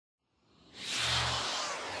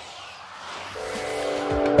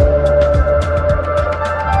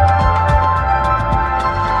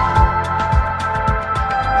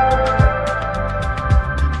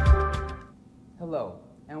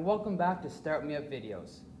back to StartMeUp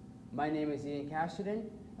videos. My name is Ian Casterton,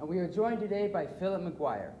 and we are joined today by Philip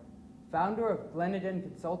Maguire, founder of Glenidan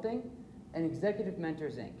Consulting and Executive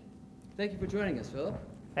Mentors, Inc. Thank you for joining us, Philip.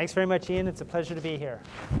 Thanks very much, Ian. It's a pleasure to be here.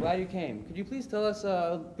 Glad you came. Could you please tell us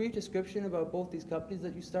a brief description about both these companies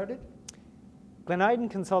that you started?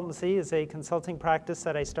 Glenidan Consultancy is a consulting practice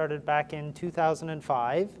that I started back in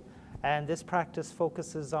 2005, and this practice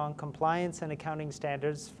focuses on compliance and accounting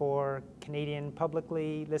standards for Canadian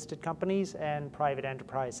publicly listed companies and private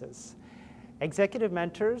enterprises. Executive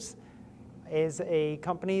Mentors is a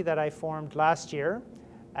company that I formed last year,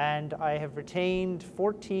 and I have retained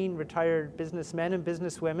 14 retired businessmen and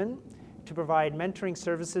businesswomen to provide mentoring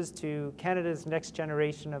services to Canada's next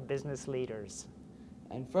generation of business leaders.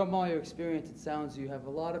 And from all your experience, it sounds you have a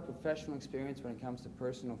lot of professional experience when it comes to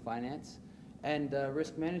personal finance and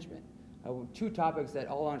risk management. Two topics that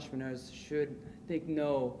all entrepreneurs should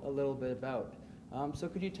know a little bit about. So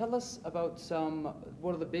could you tell us about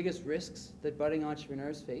what are the biggest risks that budding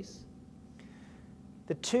entrepreneurs face?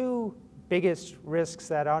 The two biggest risks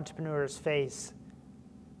that entrepreneurs face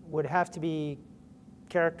would have to be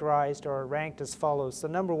characterized or ranked as follows. The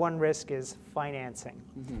number one risk is financing.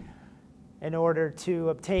 Mm-hmm. In order to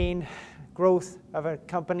obtain growth of a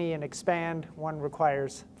company and expand, one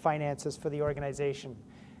requires finances for the organization.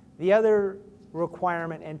 The other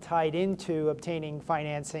requirement and tied into obtaining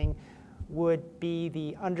financing would be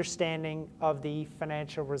the understanding of the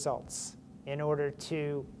financial results in order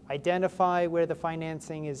to identify where the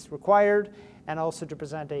financing is required and also to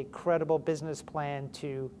present a credible business plan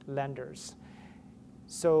to lenders.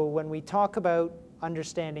 So when we talk about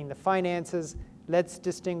understanding the finances, let's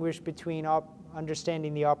distinguish between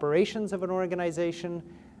understanding the operations of an organization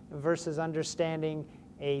versus understanding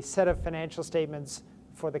a set of financial statements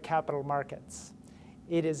for the capital markets.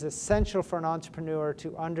 It is essential for an entrepreneur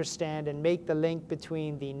to understand and make the link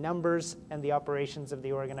between the numbers and the operations of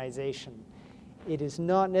the organization. It is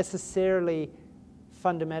not necessarily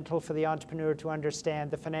fundamental for the entrepreneur to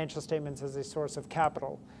understand the financial statements as a source of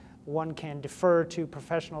capital. One can defer to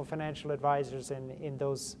professional financial advisors in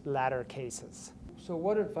those latter cases. So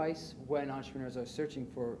what advice when entrepreneurs are searching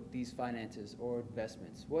for these finances or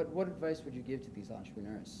investments? What advice would you give to these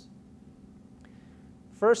entrepreneurs?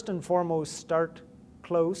 First and foremost, start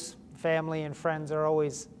close. Family and friends are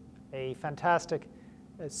always a fantastic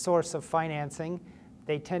source of financing.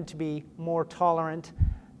 They tend to be more tolerant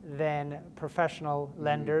than professional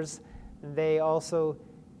lenders. They also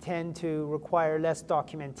tend to require less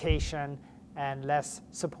documentation and less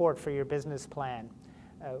support for your business plan.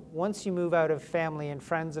 Once you move out of family and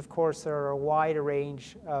friends, of course, there are a wide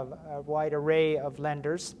array of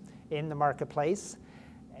lenders in the marketplace.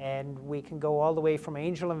 And we can go all the way from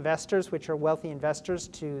angel investors, which are wealthy investors,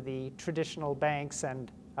 to the traditional banks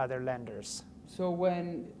and other lenders. So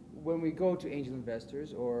when we go to angel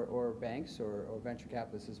investors or banks or venture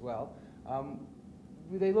capitalists as well,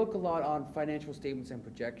 they look a lot on financial statements and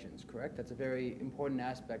projections, correct? That's a very important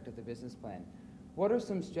aspect of the business plan. What are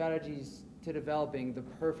some strategies to developing the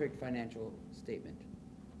perfect financial statement?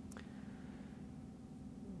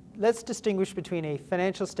 Let's distinguish between a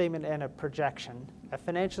financial statement and a projection. A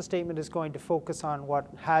financial statement is going to focus on what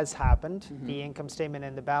has happened, the income statement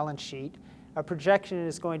and the balance sheet. A projection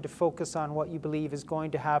is going to focus on what you believe is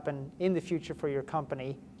going to happen in the future for your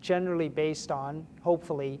company, generally based on,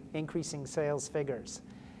 hopefully, increasing sales figures.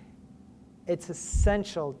 It's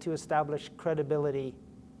essential to establish credibility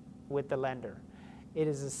with the lender. It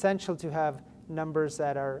is essential to have numbers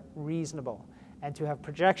that are reasonable and to have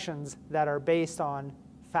projections that are based on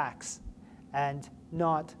facts and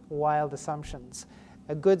not wild assumptions.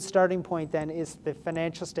 A good starting point then is the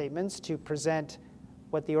financial statements to present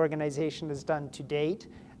what the organization has done to date,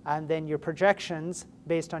 and then your projections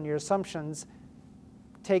based on your assumptions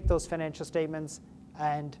take those financial statements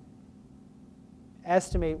and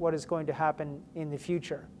estimate what is going to happen in the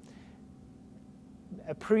future.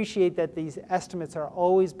 Appreciate that these estimates are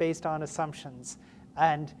always based on assumptions,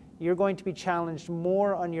 and you're going to be challenged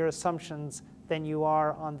more on your assumptions than you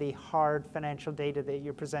are on the hard financial data that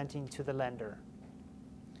you're presenting to the lender.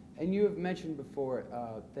 And you have mentioned before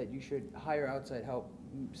that you should hire outside help,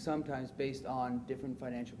 sometimes based on different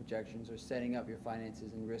financial projections or setting up your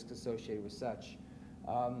finances and risks associated with such.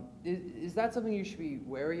 Is that something you should be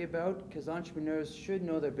wary about? Because entrepreneurs should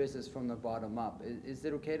know their business from the bottom up. Is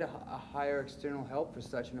it okay to hire external help for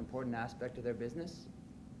such an important aspect of their business?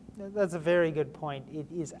 That's a very good point. It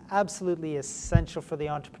is absolutely essential for the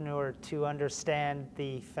entrepreneur to understand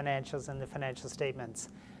the financials and the financial statements.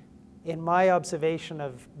 In my observation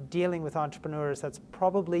of dealing with entrepreneurs, that's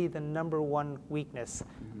probably the number one weakness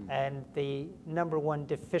and the number one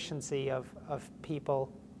deficiency of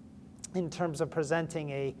people in terms of presenting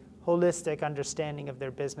a holistic understanding of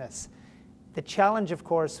their business. The challenge, of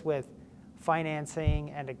course, with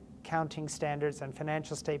financing and accounting standards and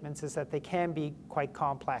financial statements is that they can be quite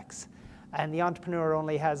complex. And the entrepreneur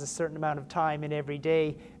only has a certain amount of time in every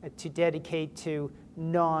day to dedicate to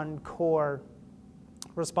non-core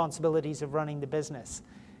responsibilities of running the business.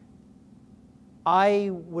 I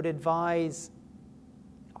would advise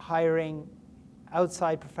hiring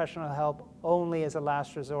outside professional help only as a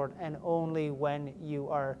last resort and only when you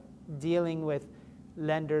are dealing with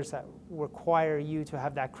lenders that require you to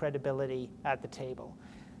have that credibility at the table.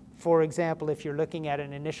 For example, if you're looking at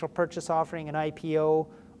an initial purchase offering, an IPO,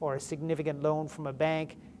 or a significant loan from a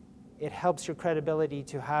bank, it helps your credibility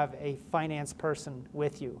to have a finance person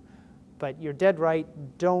with you. But you're dead right,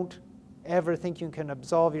 don't ever think you can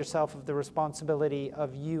absolve yourself of the responsibility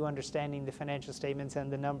of you understanding the financial statements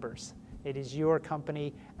and the numbers. It is your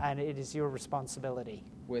company and it is your responsibility.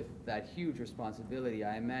 With that huge responsibility,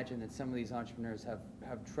 I imagine that some of these entrepreneurs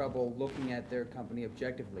have trouble looking at their company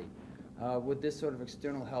objectively. Would this sort of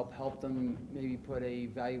external help them maybe put a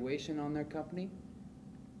valuation on their company?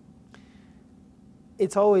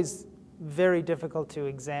 It's always very difficult to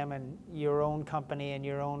examine your own company and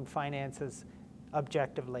your own finances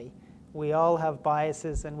objectively. We all have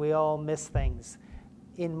biases and we all miss things.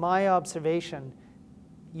 In my observation,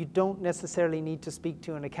 you don't necessarily need to speak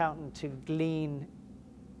to an accountant to glean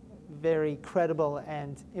very credible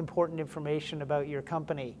and important information about your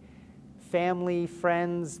company. Family,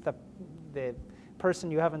 friends, the person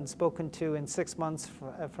you haven't spoken to in 6 months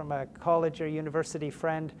from a college or university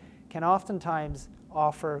friend can oftentimes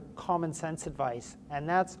offer common sense advice, and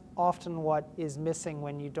that's often what is missing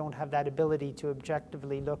when you don't have that ability to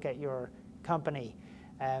objectively look at your company.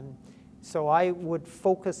 So I would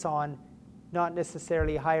focus on not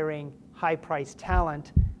necessarily hiring high-priced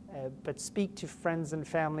talent, but speak to friends and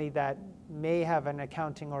family that may have an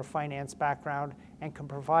accounting or finance background and can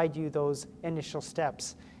provide you those initial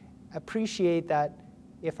steps. Appreciate that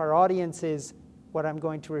if our audience is what I'm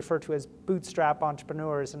going to refer to as bootstrap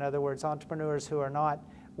entrepreneurs, in other words, entrepreneurs who are not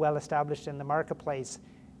well established in the marketplace,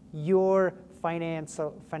 your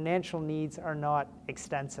financial needs are not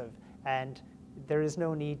extensive, and there is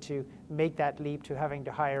no need to make that leap to having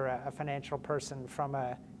to hire a financial person from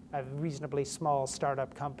a reasonably small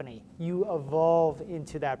startup company. You evolve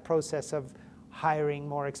into that process of hiring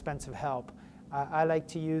more expensive help. I like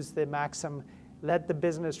to use the maxim, let the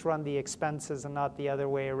business run the expenses and not the other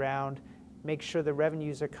way around. Make sure the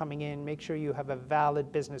revenues are coming in. Make sure you have a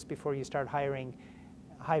valid business before you start hiring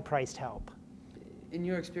high-priced help. In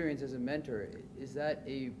your experience as a mentor, is that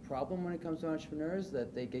a problem when it comes to entrepreneurs,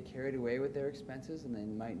 that they get carried away with their expenses and they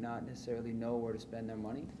might not necessarily know where to spend their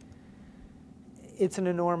money? It's an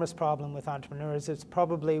enormous problem with entrepreneurs. It's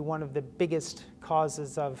probably one of the biggest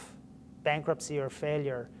causes of bankruptcy or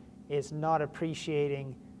failure, is not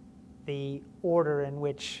appreciating the order in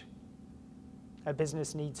which a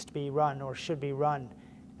business needs to be run or should be run.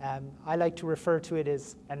 I like to refer to it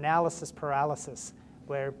as analysis paralysis,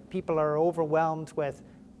 where people are overwhelmed with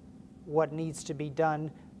what needs to be done.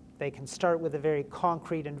 They can start with a very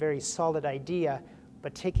concrete and very solid idea,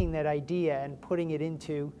 but taking that idea and putting it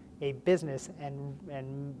into a business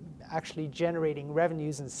and actually generating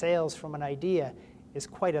revenues and sales from an idea is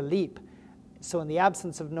quite a leap. So in the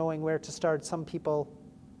absence of knowing where to start, some people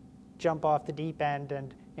jump off the deep end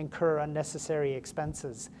and incur unnecessary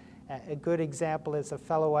expenses. A good example is a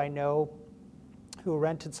fellow I know who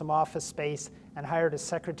rented some office space and hired a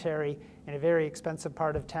secretary in a very expensive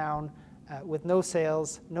part of town with no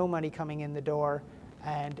sales, no money coming in the door,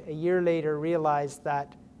 and a year later realized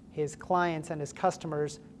that his clients and his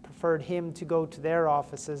customers preferred him to go to their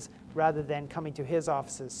offices rather than coming to his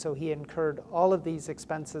offices. So he incurred all of these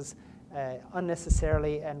expenses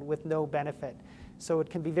unnecessarily and with no benefit. So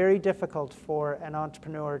it can be very difficult for an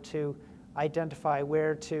entrepreneur to identify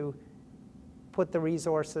where to put the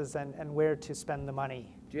resources and where to spend the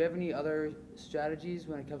money. Do you have any other strategies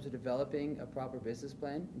when it comes to developing a proper business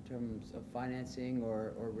plan in terms of financing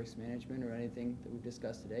or risk management or anything that we've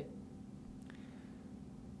discussed today?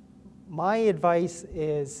 My advice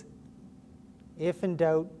is, if in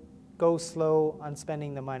doubt, go slow on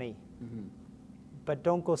spending the money. Mm-hmm. But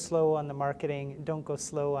don't go slow on the marketing, don't go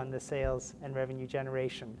slow on the sales and revenue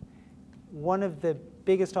generation. One of the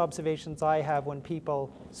biggest observations I have when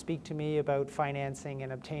people speak to me about financing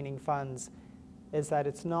and obtaining funds is that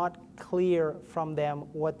it's not clear from them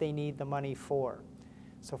what they need the money for.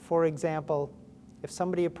 So for example, if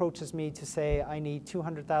somebody approaches me to say, I need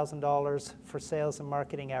 $200,000 for sales and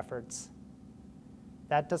marketing efforts,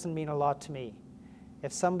 that doesn't mean a lot to me.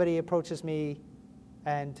 If somebody approaches me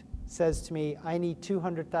and says to me, I need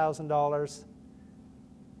 $200,000.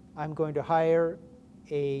 I'm going to hire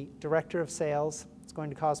a director of sales. It's going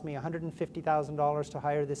to cost me $150,000 to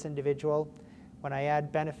hire this individual. When I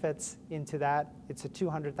add benefits into that, it's a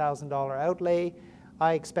 $200,000 outlay.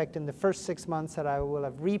 I expect in the first 6 months that I will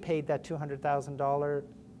have repaid that $200,000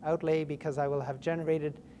 outlay because I will have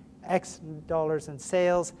generated X dollars in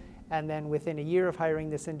sales, and then within a year of hiring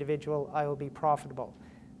this individual, I will be profitable.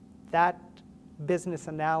 That business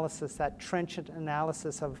analysis, that trenchant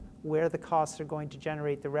analysis of where the costs are going to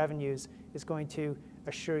generate the revenues is going to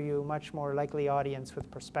assure you a much more likely audience with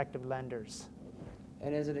prospective lenders.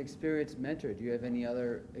 And as an experienced mentor, do you have any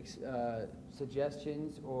other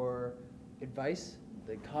suggestions or advice,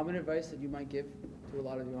 the common advice that you might give to a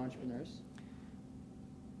lot of your entrepreneurs?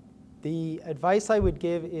 The advice I would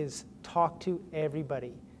give is talk to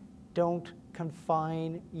everybody. Don't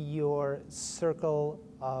confine your circle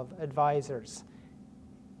of advisors.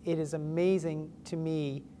 It is amazing to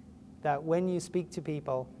me that when you speak to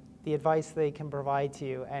people, the advice they can provide to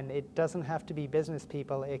you, and it doesn't have to be business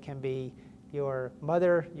people, it can be your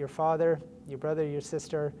mother, your father, your brother, your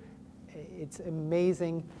sister. It's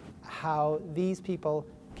amazing how these people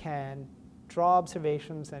can draw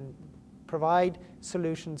observations and provide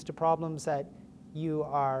solutions to problems that you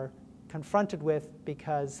are confronted with,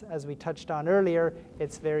 because, as we touched on earlier,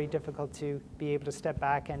 it's very difficult to be able to step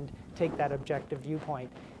back and take that objective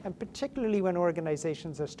viewpoint. And particularly when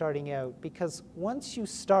organizations are starting out, because once you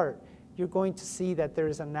start, you're going to see that there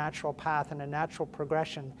is a natural path and a natural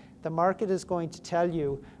progression. The market is going to tell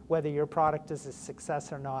you whether your product is a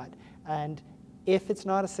success or not. And if it's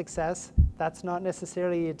not a success, that's not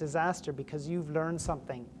necessarily a disaster, because you've learned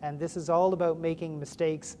something. And this is all about making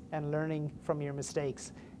mistakes and learning from your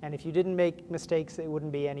mistakes. And if you didn't make mistakes, it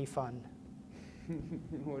wouldn't be any fun.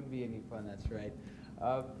 It wouldn't be any fun, that's right.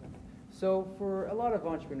 So for a lot of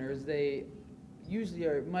entrepreneurs, they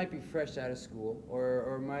usually might be fresh out of school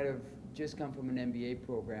or might have just come from an MBA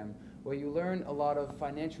program, where you learn a lot of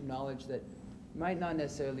financial knowledge that might not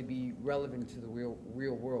necessarily be relevant to the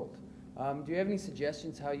real world. Do you have any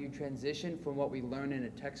suggestions how you transition from what we learn in a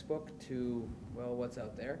textbook to, well, what's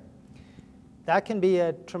out there? That can be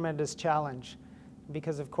a tremendous challenge,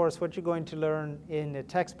 because of course what you're going to learn in a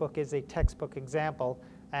textbook is a textbook example,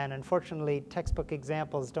 and unfortunately textbook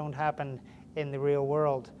examples don't happen in the real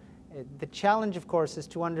world. The challenge, of course, is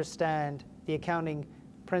to understand the accounting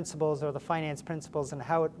principles or the finance principles and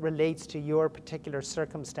how it relates to your particular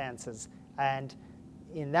circumstances. And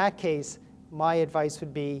in that case, my advice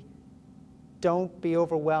would be, don't be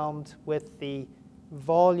overwhelmed with the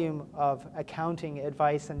volume of accounting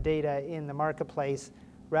advice and data in the marketplace.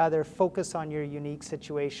 Rather, focus on your unique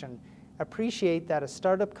situation. Appreciate that a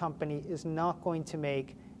startup company is not going to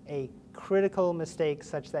make a critical mistake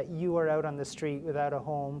such that you are out on the street without a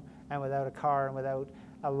home and without a car and without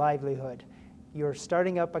a livelihood. You're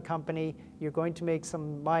starting up a company. You're going to make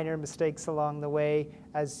some minor mistakes along the way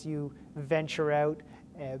as you venture out.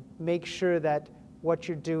 Make sure that what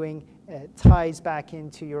you're doing ties back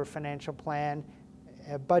into your financial plan.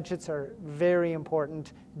 Budgets are very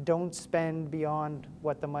important. Don't spend beyond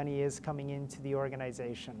what the money is coming into the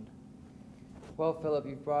organization. Well, Philip,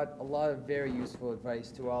 you've brought a lot of very useful advice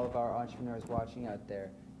to all of our entrepreneurs watching out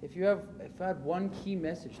there. If you had one key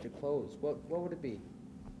message to close, what would it be?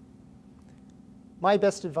 My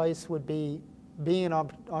best advice would be, being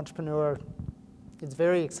an entrepreneur, it's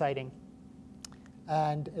very exciting,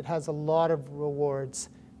 and it has a lot of rewards.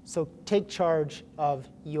 So take charge of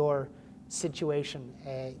your situation,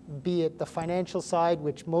 be it the financial side,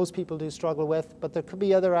 which most people do struggle with, but there could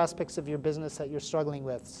be other aspects of your business that you're struggling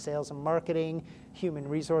with: sales and marketing, human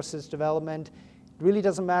resources development. It really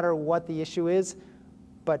doesn't matter what the issue is,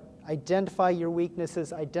 but identify your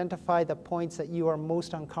weaknesses, identify the points that you are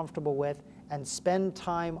most uncomfortable with, and spend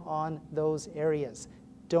time on those areas.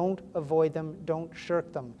 Don't avoid them, don't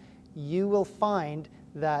shirk them. You will find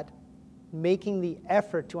that making the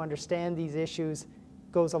effort to understand these issues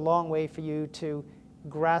goes a long way for you to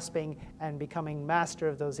grasping and becoming master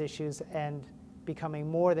of those issues and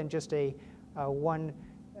becoming more than just a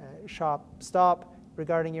one-shop stop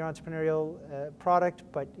regarding your entrepreneurial product,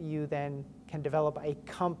 but you then can develop a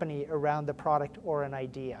company around the product or an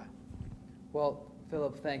idea. Well,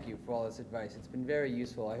 Philip, thank you for all this advice. It's been very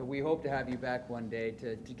useful. We hope to have you back one day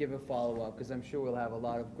to give a follow-up, because I'm sure we'll have a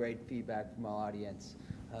lot of great feedback from our audience.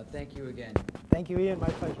 Thank you again. Thank you, Ian. My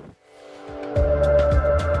pleasure.